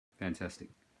Fantastic.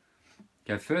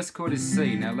 Okay, first chord is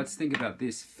C. Now let's think about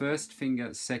this. First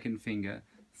finger, second finger,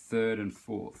 third and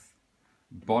fourth.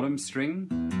 Bottom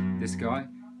string, this guy,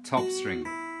 top string,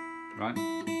 right?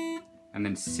 And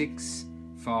then 6,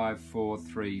 5, 4,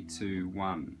 3, 2,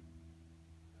 1.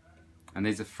 And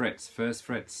these are frets. First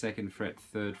fret, second fret,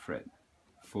 third fret,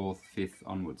 fourth, fifth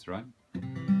onwards, right?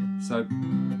 So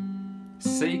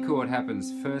C chord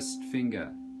happens first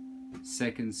finger,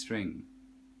 second string,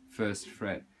 first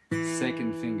fret,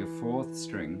 second finger, fourth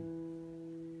string,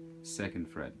 second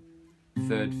fret,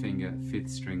 third finger, fifth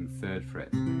string, third fret.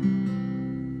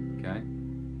 Okay?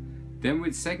 Then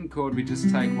with second chord we just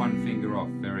take one finger off,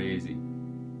 very easy.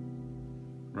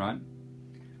 Right?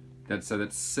 So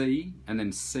that's C and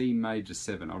then C major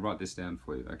 7. I'll write this down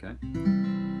for you, okay?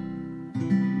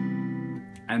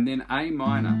 And then A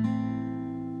minor.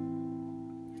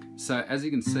 So as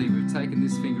you can see, we've taken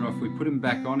this finger off, we put him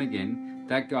back on again,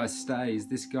 that guy stays,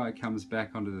 this guy comes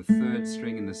back onto the third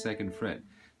string in the second fret.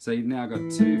 So you've now got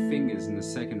 2 fingers in the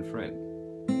second fret.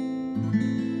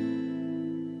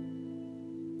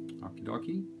 Okie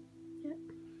dokie? Yep.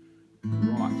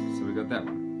 Right, so we got that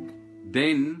one.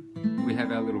 Then we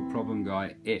have our little problem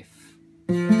guy, F.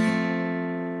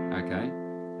 Okay,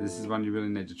 this is one you really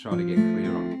need to try to get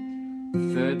clear on.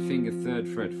 Third finger, third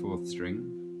fret, fourth string.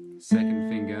 Second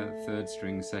finger, third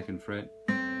string, second fret.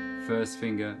 First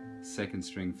finger, second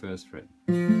string, first fret.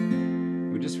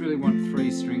 We just really want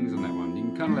 3 strings on that one. You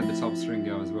can kind of let the top string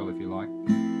go as well if you like.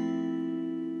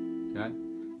 Okay.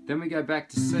 Then we go back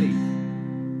to C.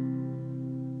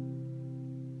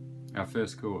 Our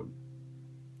first chord.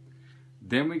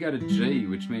 Then we go to G,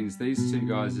 which means these 2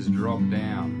 guys just drop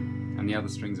down and the other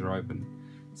strings are open.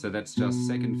 So that's just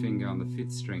second finger on the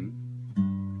 5th string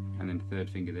and then third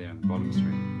finger there on the bottom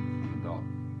string on the dot.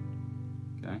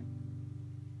 Okay?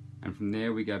 And from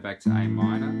there we go back to A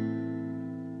minor,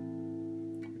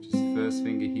 which is first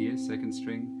finger here, second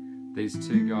string. These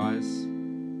 2 guys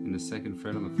in the second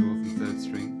fret on the 4th and 3rd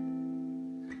string.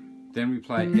 Then we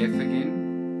play F again.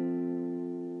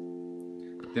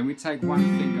 Then we take one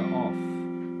finger off.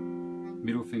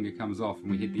 Middle finger comes off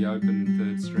and we hit the open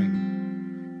 3rd string.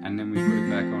 And then we put it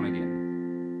back on again.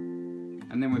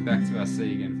 And then we're back to our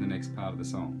C again for the next part of the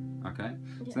song. Okay?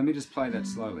 Yeah. So let me just play that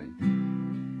slowly.